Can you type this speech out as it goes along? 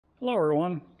Hello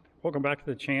everyone, welcome back to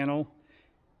the channel.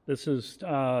 This is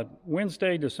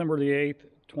Wednesday, December the 8th,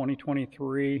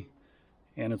 2023,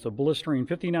 and it's a blistering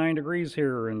 59 degrees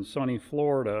here in sunny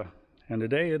Florida. And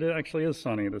today it actually is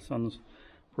sunny. The sun's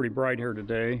pretty bright here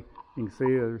today. You can see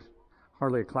there's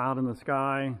hardly a cloud in the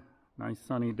sky. Nice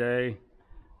sunny day.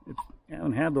 I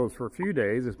haven't had those for a few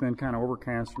days. It's been kind of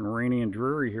overcast and rainy and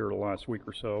dreary here the last week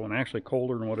or so, and actually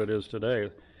colder than what it is today.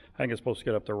 I think it's supposed to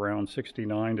get up to around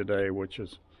 69 today, which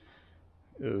is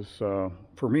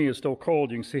for me, it's still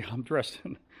cold. You can see I'm dressed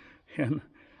in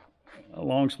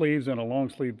long sleeves and a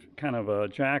long sleeve kind of a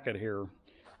jacket here.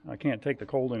 I can't take the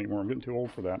cold anymore. I'm getting too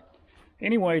old for that.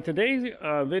 Anyway, today's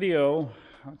video,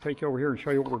 I'll take you over here and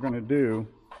show you what we're going to do,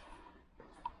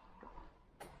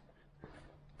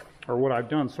 or what I've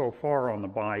done so far on the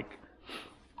bike.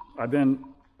 I've been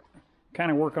kind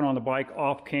of working on the bike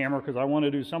off camera because I want to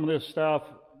do some of this stuff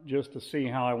just to see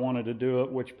how I wanted to do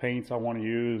it, which paints I want to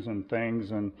use and things,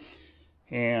 and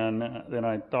then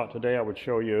I thought today I would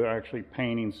show you actually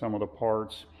painting some of the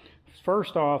parts.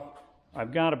 First off,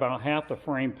 I've got about half the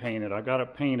frame painted. I've got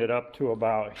it painted up to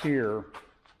about here,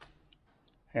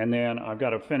 and then I've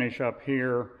got to finish up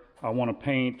here. I'm going to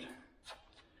paint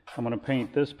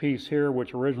this piece here,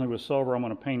 which originally was silver. I'm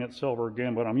going to paint it silver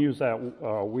again, but I'm using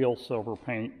that wheel silver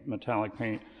paint, metallic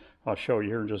paint. I'll show you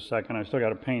here in just a second. I still got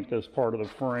to paint this part of the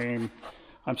frame.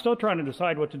 I'm still trying to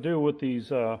decide what to do with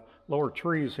these lower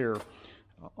trees here.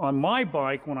 On my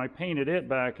bike, when I painted it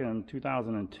back in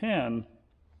 2010,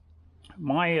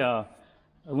 my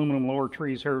aluminum lower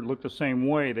trees here looked the same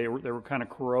way. They were kind of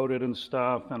corroded and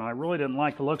stuff, and I really didn't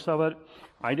like the looks of it.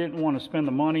 I didn't want to spend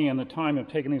the money and the time of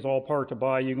taking these all apart to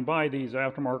buy. You can buy these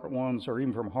aftermarket ones, or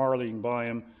even from Harley you can buy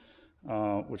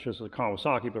them, which is the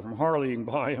Kawasaki, but from Harley you can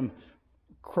buy them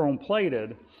chrome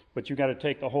plated, but you got to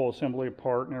take the whole assembly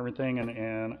apart and everything,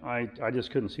 and I just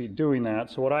couldn't see doing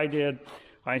that. So what I did,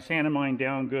 I sanded mine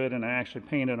down good, and I actually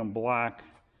painted them black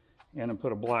and then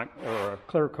put a black or a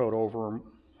clear coat over them.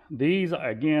 These,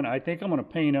 again, I think I'm going to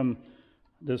paint them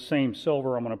the same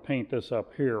silver. I'm going to paint this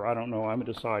up here. I don't know. I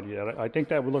haven't decided yet. I think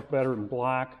that would look better in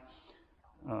black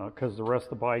because the rest of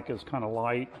the bike is kind of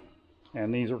light,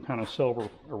 and these are kind of silver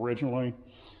originally.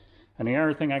 And the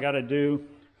other thing I got to do,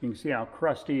 you can see how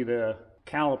crusty the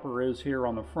caliper is here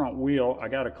on the front wheel. I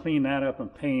got to clean that up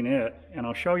and paint it, and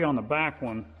I'll show you on the back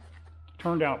one. It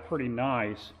turned out pretty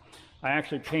nice. I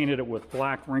actually painted it with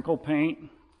black wrinkle paint,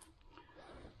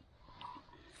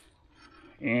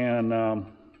 and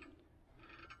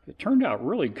it turned out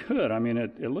really good. I mean,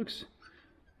 it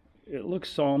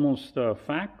looks almost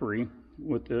factory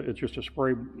with it's just a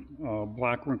spray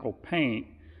black wrinkle paint.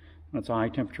 That's a high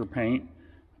temperature paint,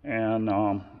 and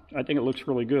I think it looks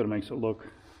really good. It makes it look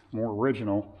more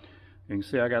original. You can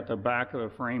see I got the back of the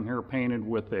frame here painted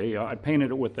with I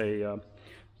painted it with a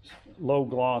low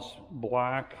gloss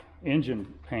black engine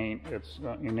paint. It's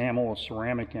enamel with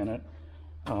ceramic in it.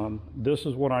 This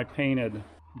is what I painted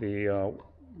the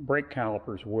brake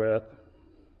calipers with,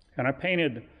 and I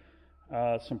painted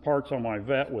some parts on my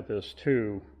Vet with this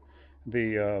too.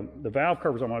 The valve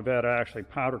covers on my Vet I actually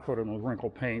powder coated with wrinkle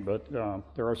paint, but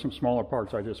there are some smaller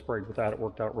parts I just sprayed with that. It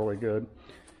worked out really good.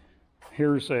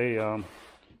 Here's the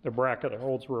bracket that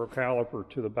holds rear caliper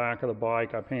to the back of the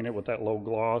bike. I painted with that low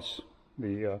gloss.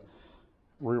 The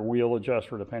rear wheel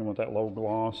adjuster to paint with that low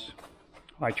gloss.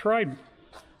 I tried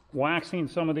waxing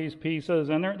some of these pieces,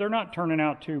 and they're not turning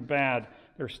out too bad.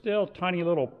 There's still tiny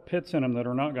little pits in them that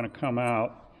are not going to come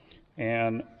out,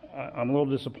 and I'm a little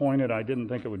disappointed. I didn't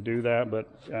think it would do that, but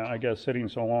I guess sitting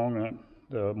so long,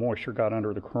 the moisture got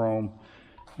under the chrome.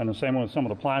 And the same with some of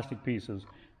the plastic pieces.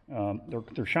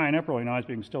 They're shining up really nice,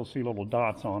 but you can still see little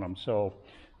dots on them. So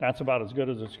that's about as good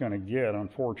as it's going to get,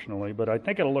 unfortunately. But I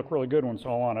think it'll look really good when it's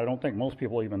all on. I don't think most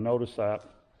people even notice that.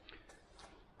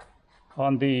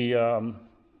 On the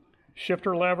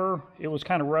shifter lever, it was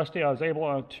kind of rusty. I was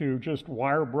able to just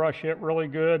wire brush it really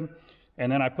good,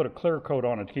 and then I put a clear coat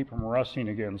on it to keep from rusting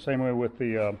again. Same way with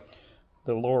the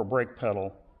lower brake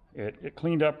pedal. It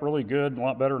cleaned up really good, a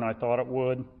lot better than I thought it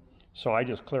would, so I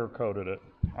just clear coated it.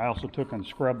 I also took and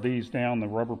scrubbed these down, the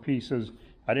rubber pieces.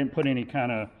 I didn't put any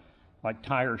kind of like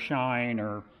tire shine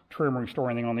or trim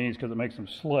restore anything on these because it makes them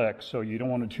slick, so you don't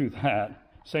want to do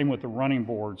that. Same with the running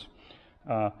boards.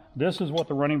 This is what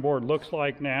the running board looks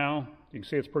like now. You can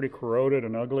see it's pretty corroded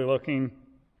and ugly looking.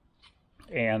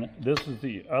 And this is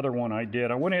the other one I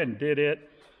did. I went ahead and did it.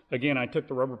 Again, I took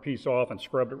the rubber piece off and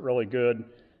scrubbed it really good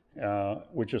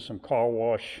with just some car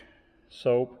wash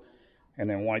soap, and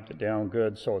then wiped it down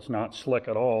good so it's not slick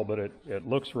at all, but it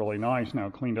looks really nice now,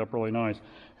 cleaned up really nice.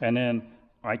 And then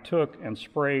I took and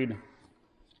sprayed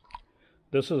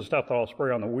This is the stuff that I'll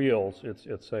spray on the wheels.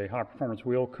 It's a high performance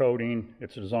wheel coating.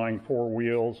 It's designed for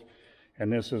wheels,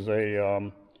 and this is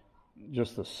a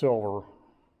just the silver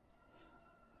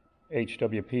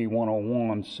HWP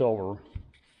 101 silver.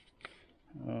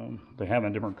 They have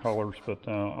in different colors, but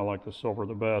I like the silver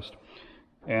the best.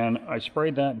 And I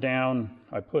sprayed that down.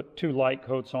 I put 2 light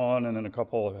coats on and then a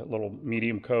couple of little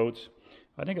medium coats.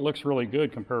 I think it looks really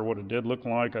good compared to what it did look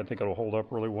like. I think it'll hold up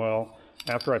really well.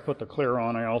 After I put the clear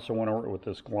on, I also went over it with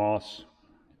this gloss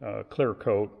clear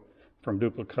coat from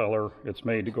Duplicolor. It's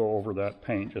made to go over that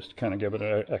paint just to kind of give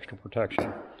it extra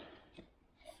protection.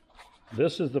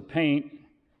 This is the paint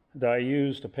that I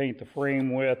use to paint the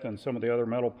frame with and some of the other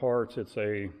metal parts. It's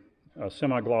a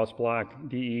semi-gloss black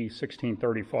DE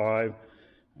 1635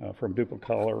 from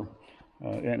Duplicolor.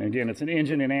 And again, it's an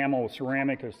engine enamel with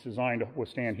ceramic. It's designed to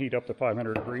withstand heat up to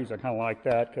 500 degrees. I kind of like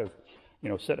that because, you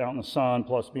know, sitting out in the sun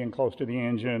plus being close to the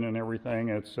engine and everything,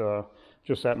 it's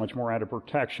just that much more added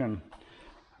protection.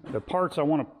 The parts I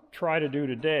want to try to do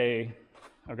today,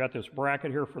 I've got this bracket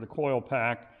here for the coil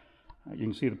pack. You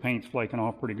can see the paint's flaking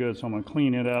off pretty good, so I'm going to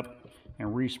clean it up and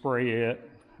respray it.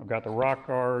 I've got the rock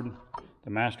guard, the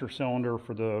master cylinder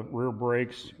for the rear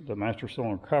brakes, the master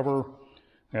cylinder cover.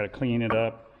 I've got to clean it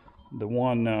up. The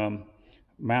one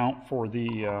mount for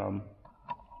the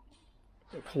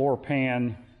floor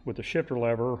pan with the shifter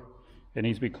lever, it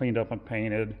needs to be cleaned up and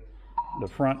painted. The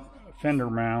front fender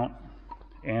mount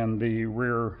and the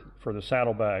rear for the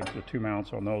saddlebags, the 2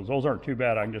 mounts on those. Those aren't too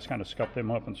bad. I can just kind of scuff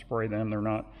them up and spray them. They're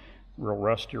not real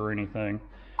rusty or anything.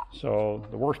 So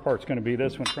the worst part's going to be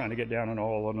this one, trying to get down in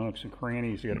all the nooks and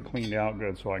crannies. You get it cleaned out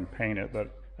good so I can paint it,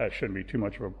 but that shouldn't be too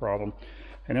much of a problem.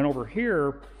 And then over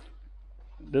here,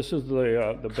 this is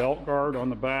the belt guard on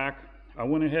the back. I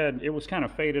went ahead, it was kind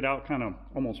of faded out, kind of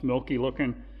almost milky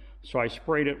looking, so I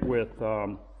sprayed it with,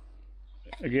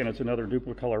 again, it's another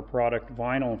Duplicolor product,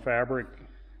 vinyl and fabric.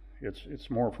 It's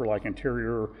more for like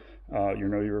interior, you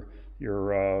know,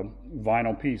 your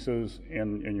vinyl pieces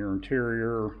in your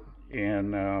interior,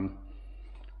 and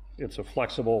it's a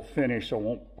flexible finish so it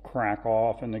won't crack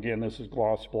off. And again, this is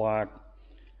gloss black.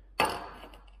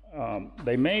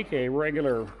 They make a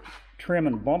regular trim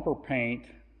and bumper paint,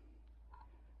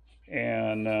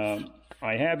 and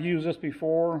I have used this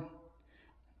before,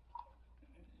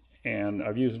 and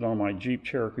I've used it on my Jeep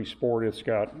Cherokee Sport. It's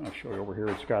got, I'll show you over here,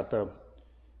 it's got the,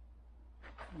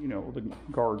 you know, the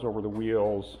guards over the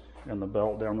wheels and the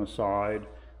belt down the side.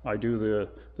 I do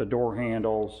the door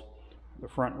handles, the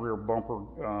front rear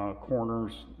bumper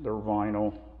corners, they're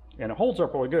vinyl, and it holds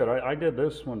up really good. I did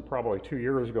this one probably 2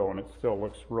 years ago and it still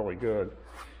looks really good.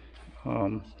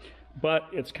 But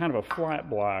it's kind of a flat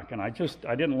black, and I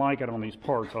didn't like it on these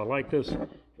parts. I like this,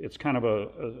 it's kind of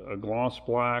a gloss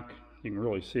black. You can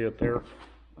really see it there.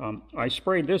 I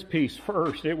sprayed this piece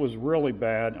first. It was really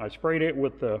bad. I sprayed it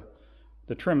with the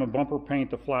trim and bumper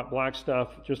paint, the flat black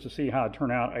stuff, just to see how it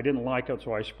turned out. I didn't like it,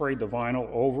 so I sprayed the vinyl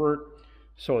over it.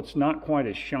 So it's not quite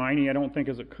as shiny, I don't think,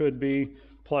 as it could be.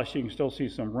 Plus, you can still see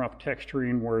some rough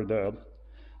texturing where the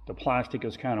plastic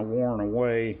is kind of worn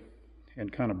away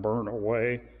and kind of burnt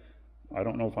away. I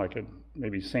don't know if I could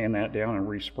maybe sand that down and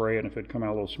respray it if it'd come out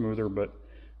a little smoother, but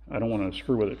I don't want to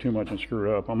screw with it too much and screw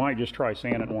it up. I might just try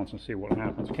sanding it once and see what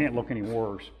happens. It can't look any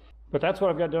worse. But that's what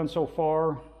I've got done so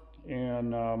far,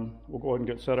 and we'll go ahead and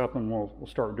get set up, and we'll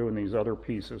start doing these other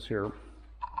pieces here.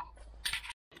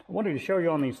 I wanted to show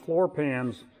you on these floor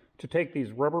pans to take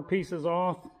these rubber pieces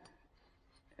off,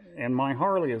 and my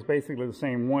Harley is basically the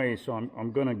same way, so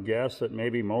I'm going to guess that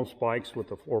maybe most bikes with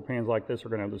the floor pans like this are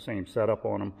going to have the same setup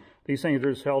on them. These things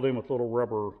are just held in with little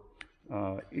rubber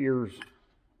ears.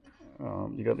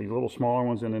 You got these little smaller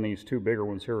ones and then these 2 bigger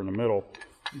ones here in the middle.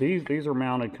 These are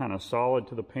mounted kind of solid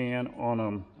to the pan.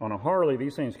 On a Harley,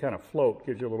 these things kind of float,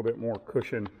 gives you a little bit more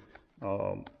cushion,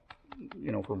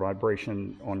 you know, for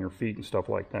vibration on your feet and stuff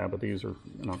like that, but these are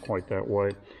not quite that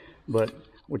way. But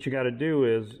what you got to do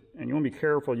is, and you want to be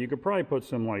careful, you could probably put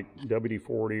some like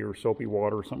WD-40 or soapy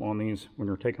water or something on these when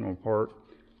you're taking them apart,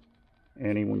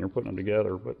 and even when you're putting them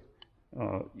together, but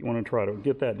you want to try to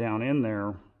get that down in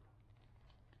there,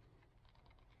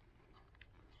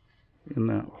 in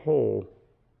that hole.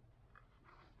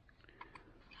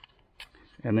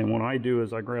 And then what I do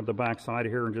is I grab the back side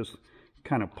here and just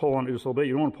kind of pull on it just a little bit.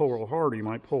 You don't want to pull real hard, or you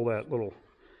might pull that little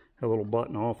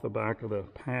button off the back of the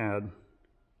pad.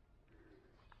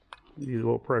 Use a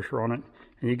little pressure on it,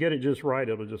 and you get it just right,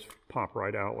 it'll just pop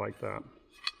right out like that.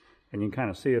 And you can kind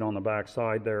of see it on the back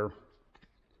side there.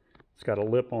 It's got a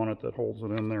lip on it that holds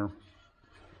it in there.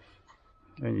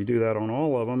 And you do that on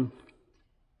all of them.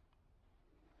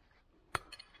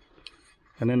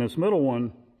 And then this middle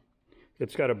one,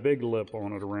 it's got a big lip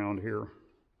on it around here.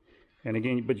 And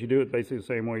again, but you do it basically the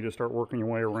same way. You just start working your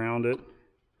way around it.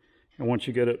 And once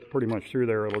you get it pretty much through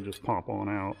there, it'll just pop on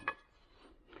out.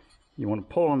 You want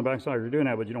to pull on the backside if you're doing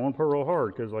that, but you don't want to pull real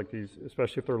hard because like these,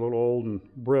 especially if they're a little old and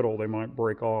brittle, they might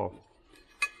break off.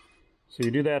 So you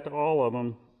do that to all of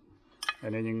them,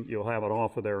 and then you'll have it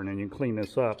off of there, and then you can clean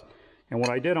this up. And what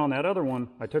I did on that other one,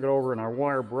 I took it over and I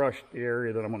wire brushed the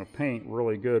area that I'm going to paint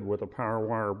really good with a power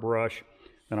wire brush.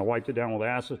 Then I wiped it down with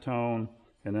acetone,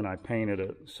 and then I painted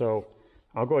it. So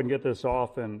I'll go ahead and get this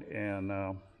off, and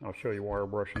I'll show you wire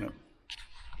brushing it.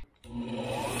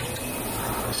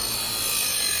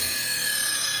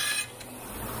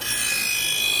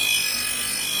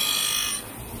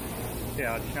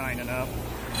 Yeah, it's shining up.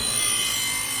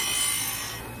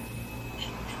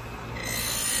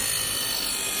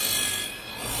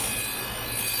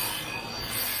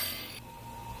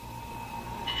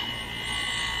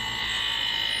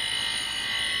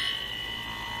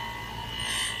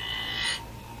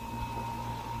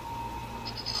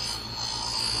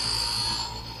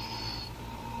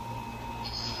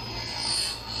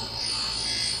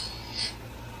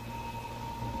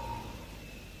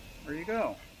 There you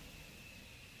go.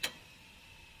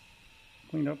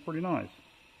 Cleaned up pretty nice.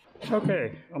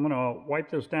 Okay, I'm gonna wipe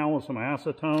this down with some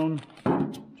acetone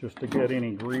just to get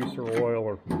any grease or oil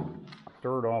or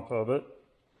dirt off of it.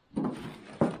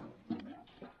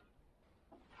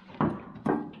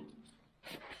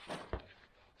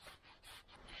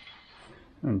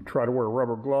 And try to wear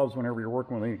rubber gloves whenever you're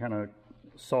working with any kind of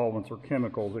solvents or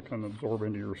chemicals that can absorb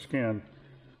into your skin.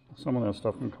 Some of that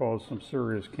stuff can cause some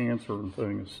serious cancer and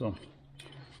things. So,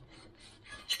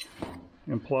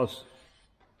 and plus,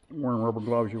 wearing rubber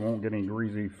gloves, you won't get any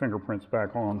greasy fingerprints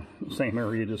back on the same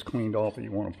area you just cleaned off that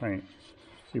you want to paint.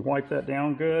 So you wipe that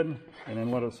down good, and then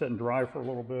let it sit and dry for a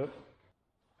little bit.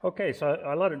 Okay, so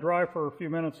I let it dry for a few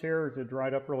minutes here. It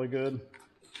dried up really good,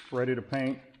 ready to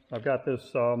paint. I've got this,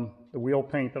 the wheel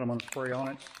paint that I'm going to spray on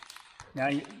it. Now,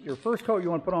 your first coat you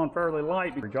want to put on fairly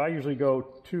light. I usually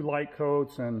go 2 light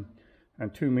coats and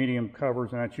 2 medium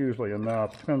covers, and that's usually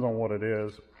enough. Depends on what it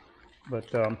is.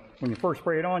 But when you first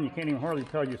spray it on, you can't even hardly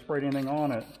tell you sprayed anything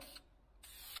on it.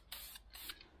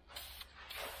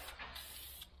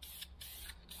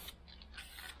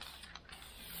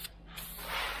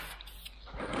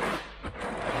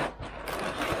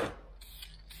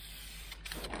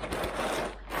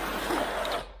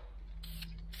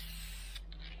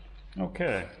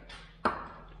 Okay,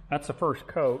 that's the first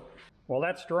coat. While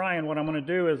that's drying, what I'm going to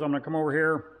do is I'm going to come over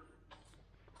here,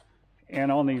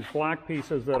 and on these black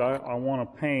pieces that I want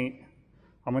to paint,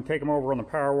 I'm going to take them over on the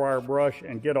power wire brush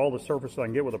and get all the surface I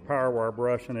can get with a power wire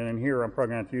brush. And then in here, I'm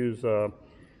probably going to have to use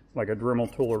like a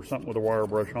Dremel tool or something with a wire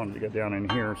brush on it to get down in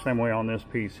here. Same way on this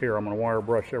piece here, I'm going to wire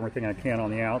brush everything I can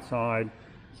on the outside.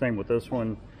 Same with this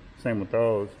one, same with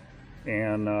those.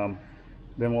 And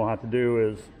then what I'll have to do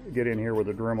is get in here with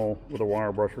a Dremel with a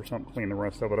wire brush or something, clean the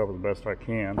rest of it up as best I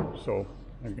can. So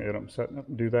I'm going to get setting up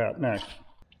and do that next.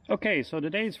 Okay, so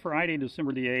today's Friday,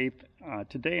 December the 8th.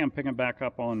 Today I'm picking back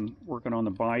up on working on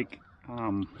the bike.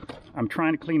 I'm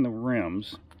trying to clean the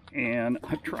rims, and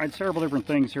I've tried several different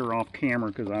things here off camera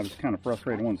because I was kind of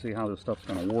frustrated. I want to see how this stuff's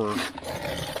going to work.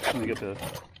 Let me get the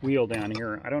wheel down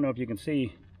here. I don't know if you can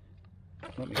see.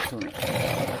 Let me turn it.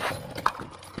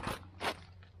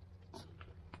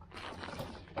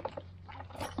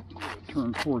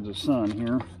 Turn towards the sun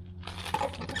here.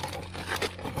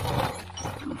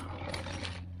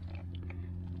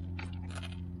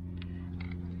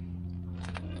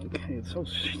 Okay, so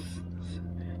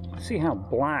see how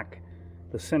black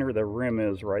the center of the rim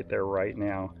is right there right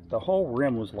now. The whole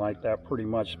rim was like that pretty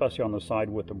much, especially on the side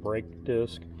with the brake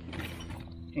disc.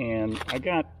 And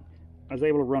I was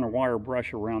able to run a wire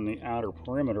brush around the outer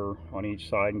perimeter on each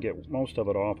side and get most of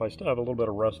it off. I still have a little bit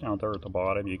of rust out there at the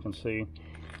bottom, you can see.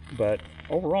 But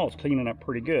overall, it's cleaning up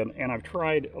pretty good. And I've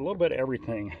tried a little bit of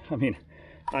everything. I mean,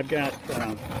 I've got,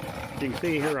 you can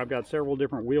see here, I've got several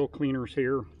different wheel cleaners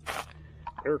here.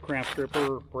 Aircraft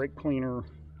stripper, brake cleaner,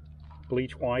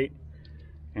 bleach white,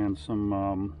 and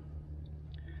some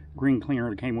green cleaner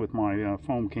that came with my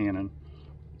foam cannon.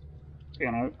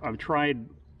 And I've tried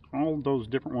all those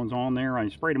different ones on there. I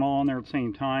sprayed them all on there at the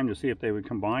same time to see if they would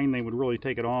combine. They would really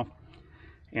take it off.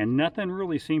 And nothing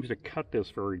really seems to cut this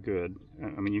very good.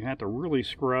 I mean, you have to really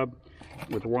scrub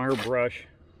with a wire brush.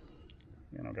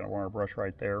 And I've got a wire brush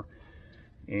right there.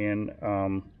 And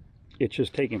it's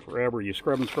just taking forever. You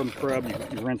scrub and scrub and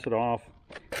scrub. You rinse it off.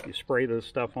 You spray this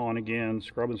stuff on again.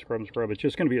 Scrub and scrub and scrub. It's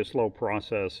just going to be a slow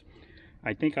process.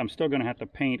 I think I'm still going to have to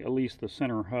paint at least the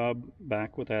center hub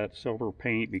back with that silver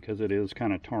paint because it is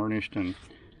kind of tarnished and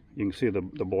You can see the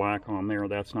black on there.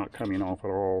 That's not coming off at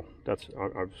all.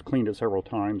 I've cleaned it several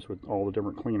times with all the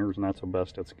different cleaners, and that's the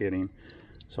best it's getting.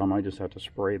 So I might just have to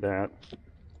spray that.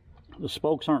 The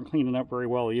spokes aren't cleaning up very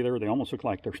well either. They almost look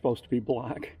like they're supposed to be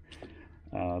black.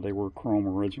 They were chrome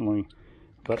originally.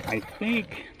 But I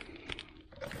think,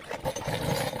 you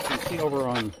can see over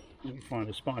on, let me find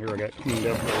a spot here I got cleaned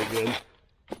up really good.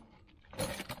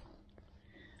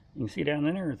 You can see down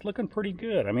in there, it's looking pretty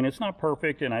good. I mean, it's not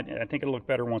perfect, and I think it'll look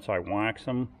better once I wax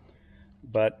them.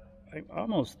 But I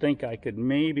almost think I could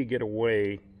maybe get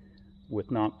away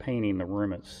with not painting the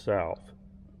rim itself.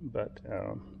 But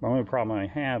the only problem I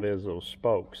have is those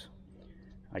spokes.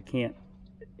 I can't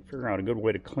figure out a good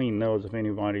way to clean those. If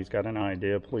anybody's got an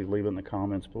idea, please leave it in the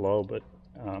comments below. But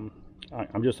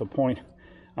I'm just a point.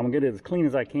 I'm gonna get it as clean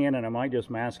as I can, and I might just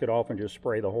mask it off and just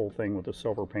spray the whole thing with the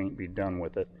silver paint and be done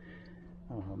with it.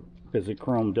 Because the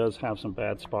chrome does have some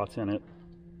bad spots in it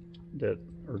that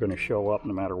are going to show up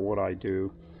no matter what I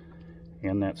do,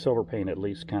 and that silver paint at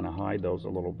least kind of hide those a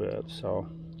little bit. So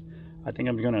I think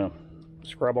I'm going to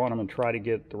scrub on them and try to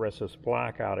get the rest of this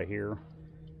black out of here,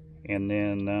 and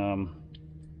then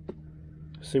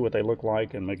see what they look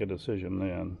like and make a decision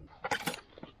then.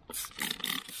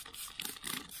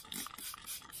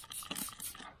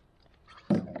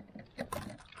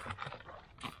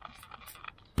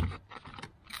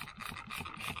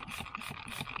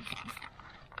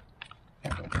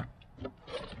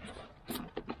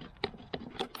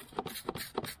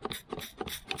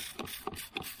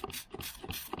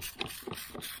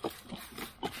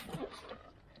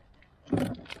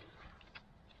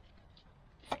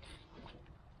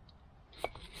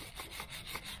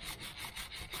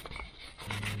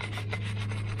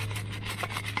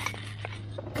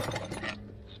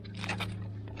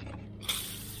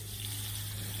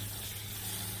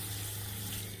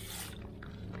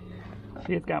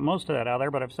 See, it's got most of that out there,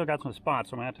 but I've still got some spots,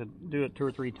 so I'm going to have to do it 2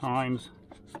 or 3 times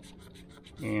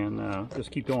and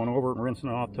just keep going over it and rinsing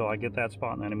it off till I get that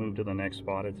spot, and then I move to the next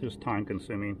spot. It's just time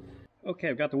consuming. Okay,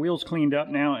 I've got the wheels cleaned up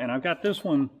now, and I've got this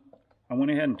one. I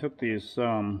went ahead and took these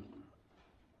turtle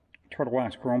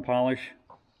wax chrome polish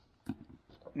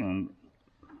and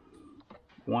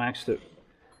waxed it,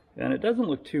 and it doesn't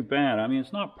look too bad. I mean,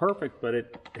 it's not perfect, but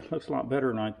it looks a lot better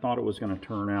than I thought it was going to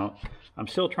turn out. I'm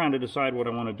still trying to decide what I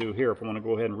want to do here, if I want to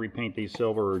go ahead and repaint these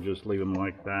silver or just leave them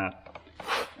like that.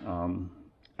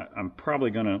 I'm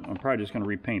probably just going to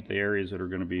repaint the areas that are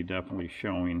going to be definitely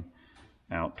showing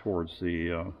out towards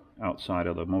the outside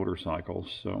of the motorcycles.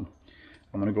 So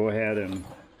I'm going to go ahead, and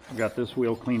I've got this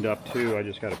wheel cleaned up too. I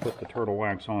just got to put the turtle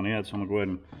wax on it, so I'm going to go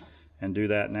ahead and do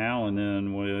that now, and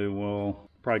then we will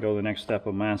probably go to the next step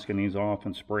of masking these off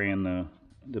and spraying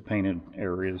the painted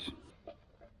areas.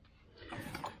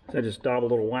 So I just daub a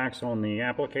little wax on the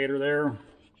applicator there.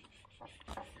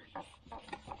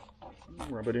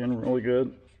 Rub it in really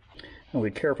good. And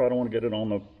be careful, I don't want to get it on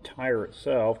the tire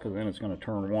itself, because then it's going to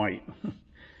turn white.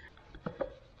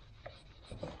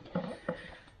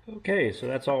 Okay, so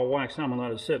that's all waxed. I'm going to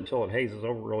let it sit until it hazes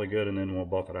over really good, and then we'll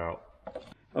buff it out.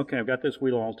 Okay, I've got this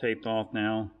wheel all taped off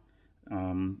now.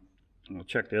 I'll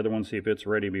check the other one, see if it's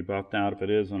ready to be buffed out. If it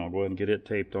is, then I'll go ahead and get it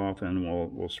taped off, and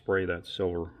we'll spray that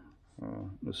silver,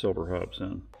 the silver hubs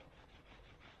in.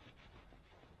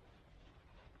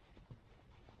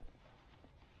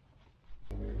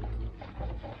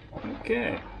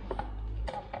 Okay.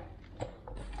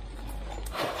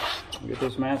 We'll get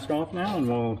this mask off now, and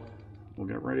we'll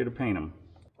get ready to paint them.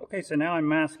 Okay, so now I'm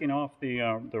masking off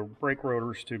the brake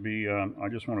rotors to be, I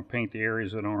just want to paint the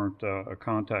areas that aren't a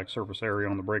contact surface area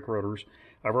on the brake rotors.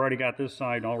 I've already got this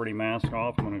side already masked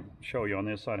off. I'm going to show you on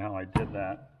this side how I did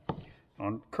that.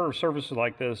 On curved surfaces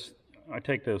like this, I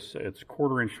take this, it's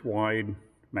 1/4 inch wide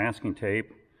masking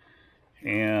tape,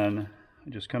 and I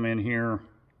just come in here,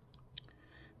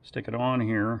 stick it on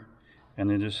here, and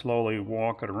then just slowly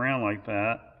walk it around like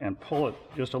that and pull it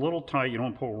just a little tight. You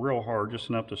don't pull real hard, just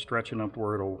enough to stretch enough to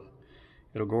where it'll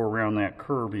go around that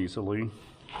curve easily.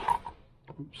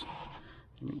 Oops,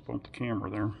 let me bump the camera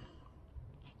there.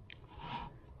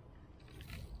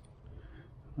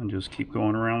 And just keep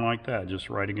going around like that, just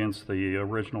right against the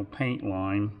original paint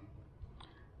line.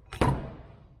 And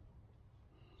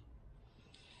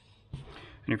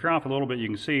if you're off a little bit, you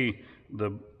can see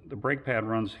the brake pad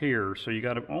runs here, so you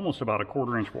got almost about a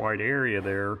 1/4 inch wide area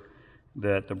there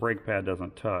that the brake pad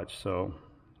doesn't touch. So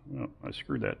I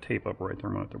screwed that tape up right there.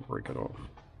 I'm going to have to break it off.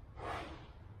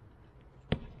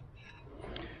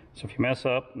 So if you mess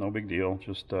up, no big deal.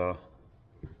 Just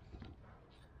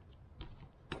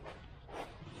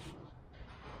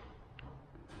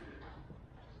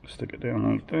stick it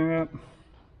down like that.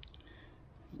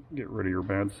 get rid of your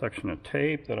bad section of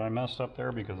tape that I messed up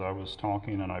there because I was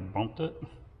talking and I bumped it.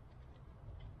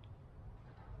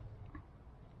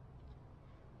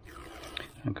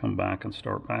 And come back and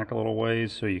start back a little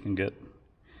ways so you can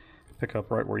pick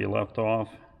up right where you left off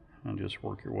and just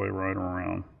work your way right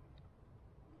around.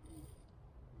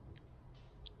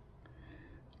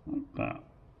 Like that.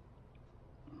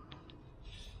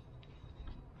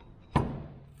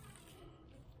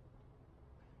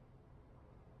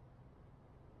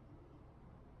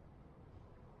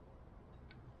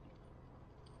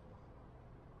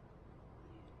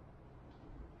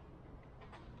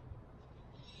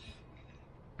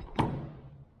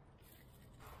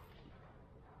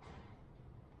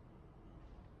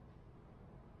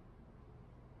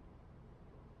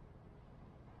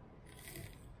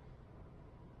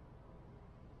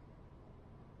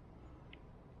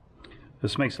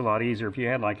 This makes it a lot easier. If you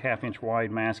had like 1/2 inch wide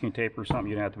masking tape or something,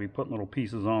 you'd have to be putting little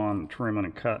pieces on, trimming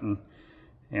and cutting.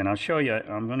 And I'll show you,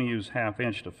 I'm going to use 1/2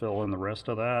 inch to fill in the rest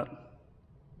of that.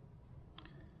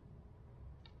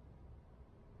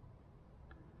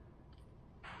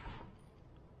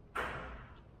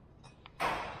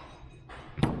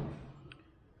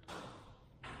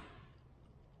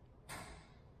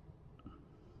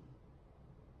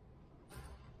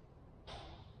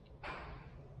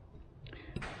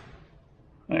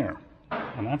 There,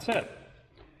 and that's it.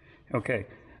 Okay,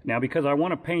 now because I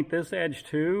want to paint this edge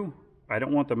too, I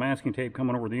don't want the masking tape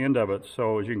coming over the end of it.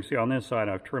 So as you can see on this side,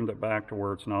 I've trimmed it back to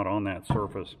where it's not on that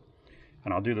surface.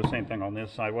 And I'll do the same thing on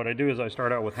this side. What I do is I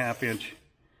start out with 1/2 inch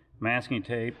masking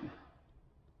tape,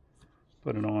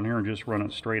 put it on here and just run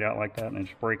it straight out like that and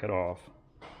just break it off.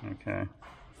 Okay,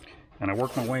 and I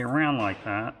work my way around like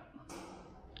that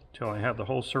until I have the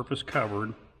whole surface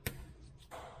covered.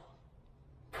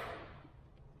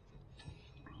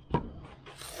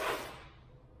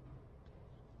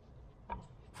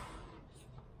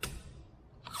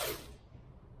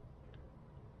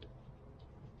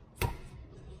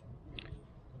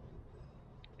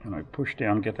 And I push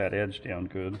down, get that edge down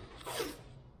good.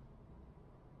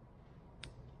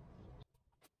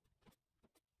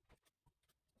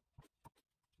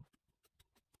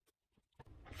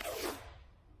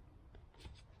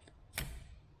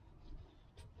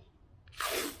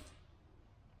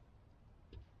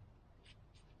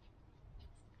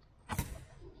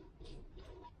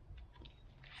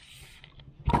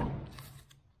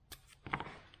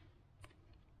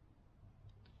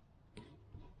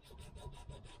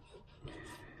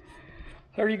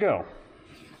 There you go.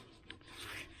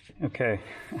 Okay.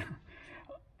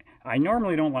 I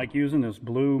normally don't like using this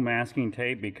blue masking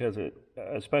tape because it,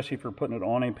 especially if you're putting it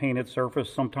on a painted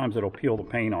surface, sometimes it'll peel the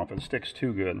paint off. It sticks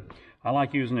too good. I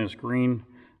like using this green.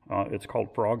 It's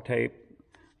called frog tape.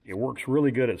 It works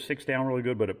really good. It sticks down really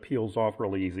good, but it peels off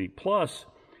really easy. Plus,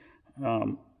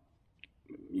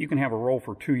 you can have a roll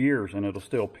for 2 years and it'll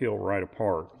still peel right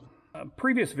apart. A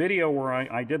previous video where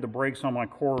I did the brakes on my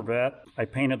Corvette, I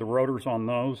painted the rotors on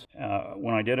those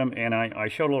when I did them, and I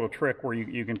showed a little trick where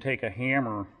you can take a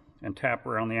hammer and tap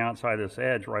around the outside of this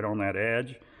edge, right on that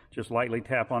edge. Just lightly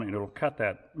tap on it and it'll cut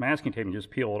that masking tape and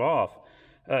just peel it off.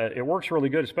 It works really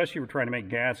good, especially if you're trying to make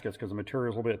gaskets because the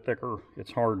material's a little bit thicker.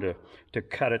 It's hard to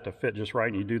cut it to fit just right.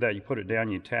 And you do that, you put it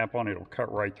down, you tap on it, it'll cut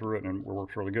right through it, and it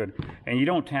works really good. And you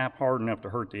don't tap hard enough to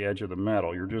hurt the edge of the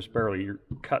metal. You're just you're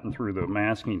cutting through the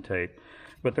masking tape.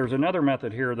 But there's another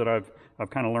method here that I've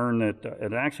kind of learned that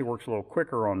it actually works a little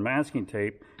quicker on masking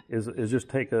tape, is just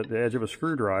take the edge of a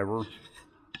screwdriver,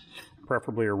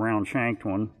 preferably a round shanked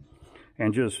one,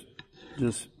 and just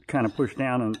kind of push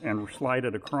down and slide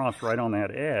it across right on that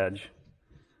edge,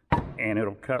 and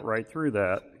it'll cut right through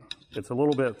that. It's a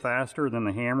little bit faster than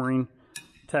the hammering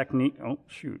technique. Oh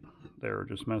shoot, there,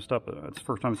 just messed up. That's the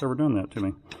first time it's ever done that to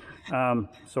me.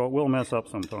 So it will mess up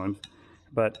sometimes,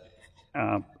 but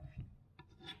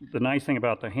the nice thing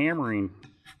about the hammering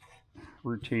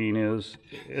routine is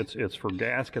it's for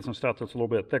gaskets and stuff that's a little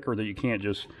bit thicker that you can't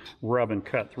just rub and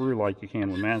cut through like you can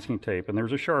with masking tape. And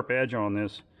there's a sharp edge on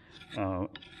this.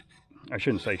 I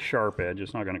shouldn't say sharp edge,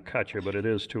 it's not going to cut you, but it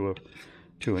is to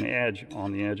an edge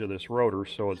on the edge of this rotor.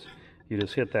 So you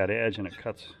just hit that edge and it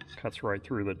cuts right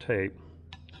through the tape.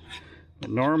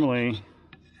 But normally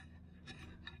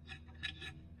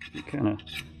you kind of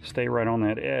stay right on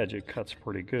that edge, it cuts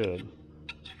pretty good.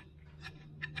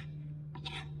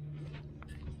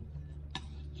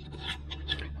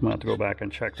 I'm going to have to go back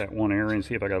and check that one area and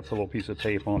see if I got to put a little piece of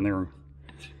tape on there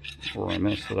where I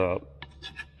messed it up.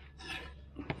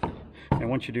 And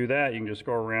once you do that, you can just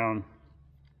go around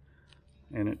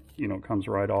and it comes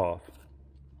right off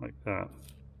like that.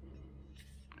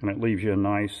 And it leaves you a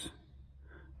nice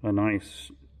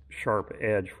sharp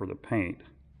edge for the paint.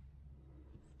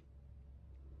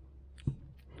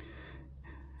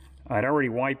 I'd already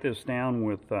wiped this down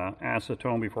with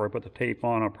acetone before I put the tape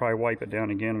on. I'll probably wipe it down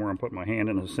again where I'm putting my hand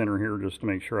in the center here just to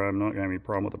make sure I'm not going to have any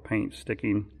problem with the paint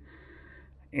sticking.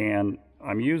 And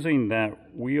I'm using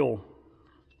that wheel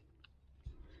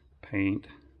paint.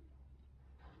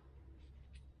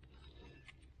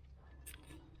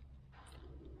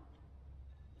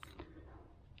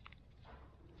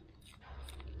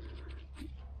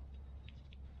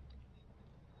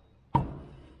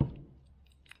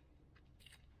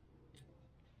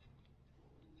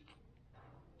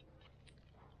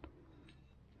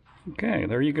 Okay,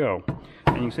 there you go.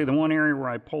 And you can see the one area where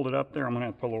I pulled it up there, I'm going to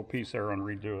have to put a little piece there and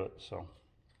redo it. So,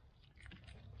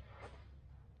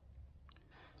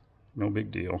 no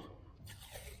big deal.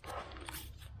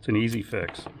 It's an easy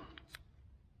fix.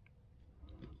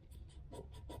 Put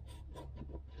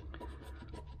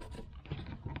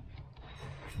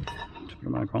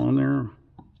it back on there.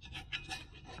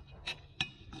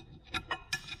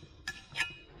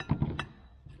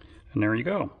 And there you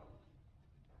go.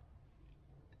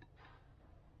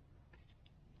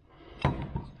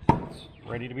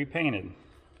 Ready to be painted.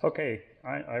 Okay,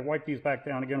 I wiped these back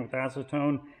down again with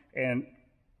acetone, and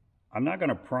I'm not going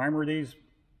to primer these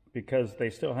because they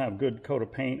still have good coat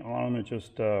of paint on them. It's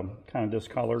just kind of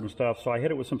discolored and stuff. So I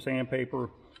hit it with some sandpaper,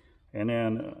 and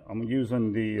then I'm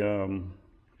using the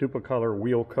Duplicolor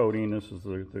wheel coating. This is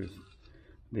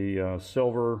the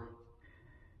silver.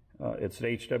 It's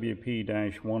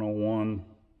HWP-101.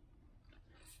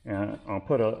 And I'll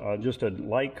put just a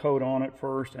light coat on it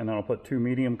first, and then I'll put 2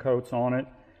 medium coats on it,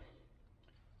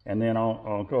 and then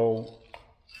I'll go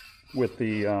with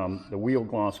the wheel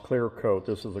gloss clear coat.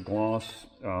 This is a gloss.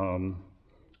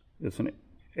 It's an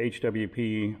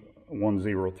HWP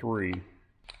 103.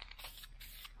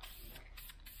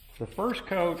 The first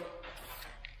coat,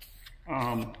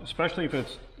 especially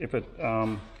if it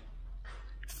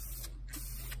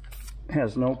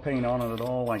has no paint on it at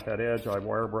all, like that edge, I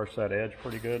wire brush that edge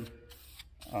pretty good.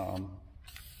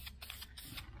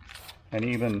 And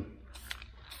even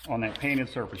on that painted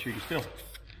surface, you can still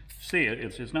see it.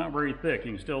 It's not very thick.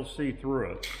 You can still see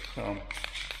through it. So,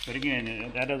 but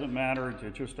again, that doesn't matter.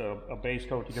 It's just a base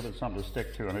coat to give it something to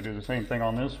stick to. And I do the same thing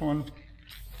on this one.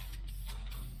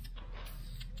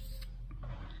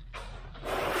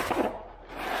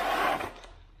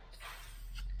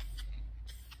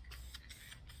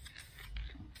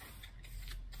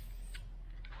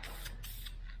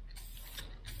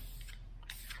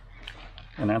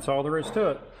 And that's all there is to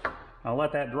it. I'll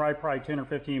let that dry probably 10 or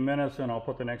 15 minutes, and I'll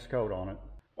put the next coat on it.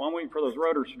 While I'm waiting for those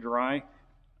rotors to dry,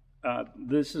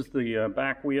 this is the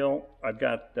back wheel. I've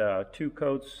got 2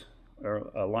 coats,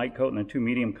 or a light coat and then 2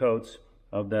 medium coats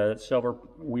of that silver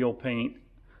wheel paint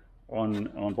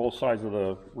on both sides of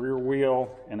the rear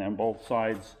wheel and then both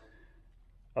sides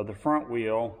of the front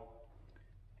wheel.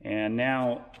 And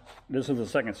now this is the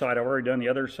second side. I've already done the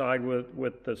other side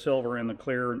with the silver and the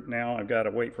clear. Now I've got to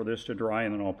wait for this to dry,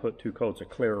 and then I'll put 2 coats of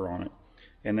clear on it.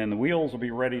 And then the wheels will be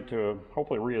ready to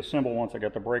hopefully reassemble once I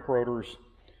get the brake rotors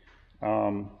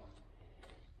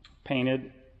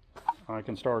painted. I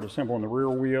can start assembling the rear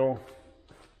wheel.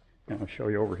 And I'll show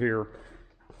you over here.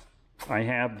 I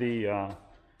have the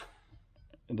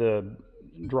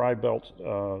drive belt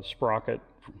sprocket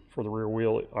for the rear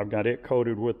wheel. I've got it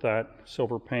coated with that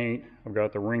silver paint. I've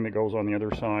got the ring that goes on the other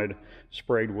side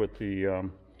sprayed with the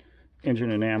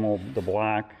engine enamel, the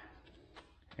black,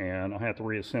 and I have to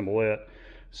reassemble it.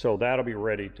 So that'll be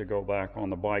ready to go back on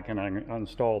the bike, and I can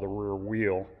install the rear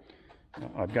wheel.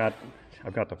 I've got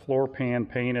the floor pan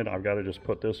painted. I've got to just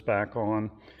put this back on,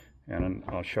 and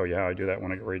I'll show you how I do that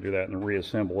when I get ready to do that and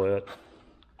reassemble it.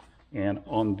 And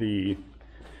on the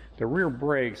rear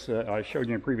brakes, I showed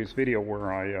you in a previous video where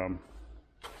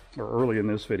or early in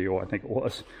this video, I think it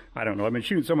was. I don't know. I've been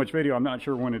shooting so much video, I'm not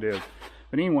sure when it is.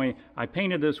 But anyway, I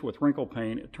painted this with wrinkle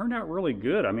paint. It turned out really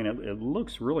good. I mean, it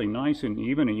looks really nice and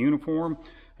even and uniform.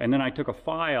 And then I took a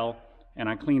file and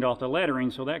I cleaned off the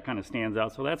lettering, so that kind of stands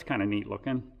out. So that's kind of neat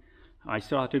looking. I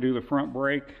still have to do the front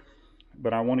brake,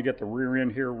 but I want to get the rear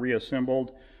end here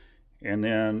reassembled, and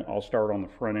then I'll start on the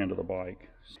front end of the bike.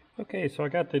 Okay, so I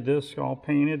got the disc all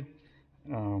painted.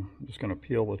 I'm just going to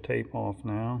peel the tape off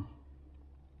now.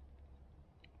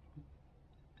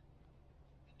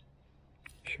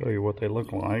 Show you what they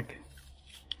look like.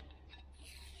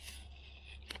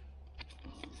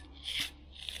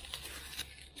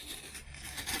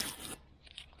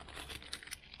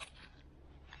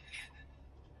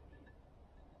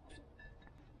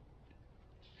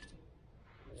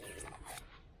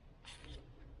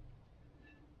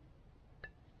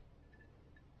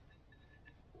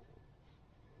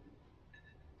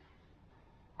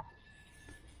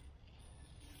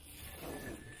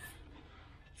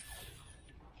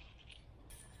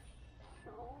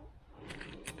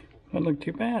 Doesn't look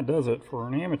too bad, does it, for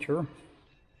an amateur?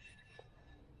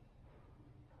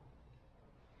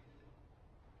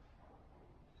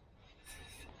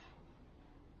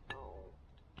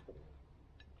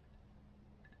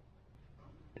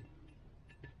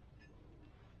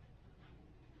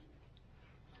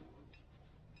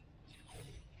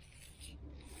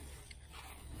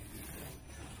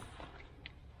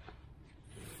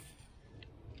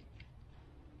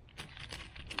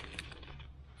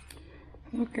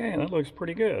 Okay, that looks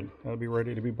pretty good. That'll be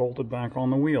ready to be bolted back on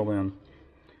the wheel then.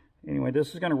 Anyway,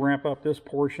 this is going to wrap up this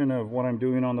portion of what I'm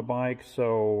doing on the bike,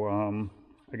 so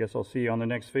I guess I'll see you on the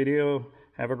next video.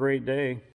 Have a great day.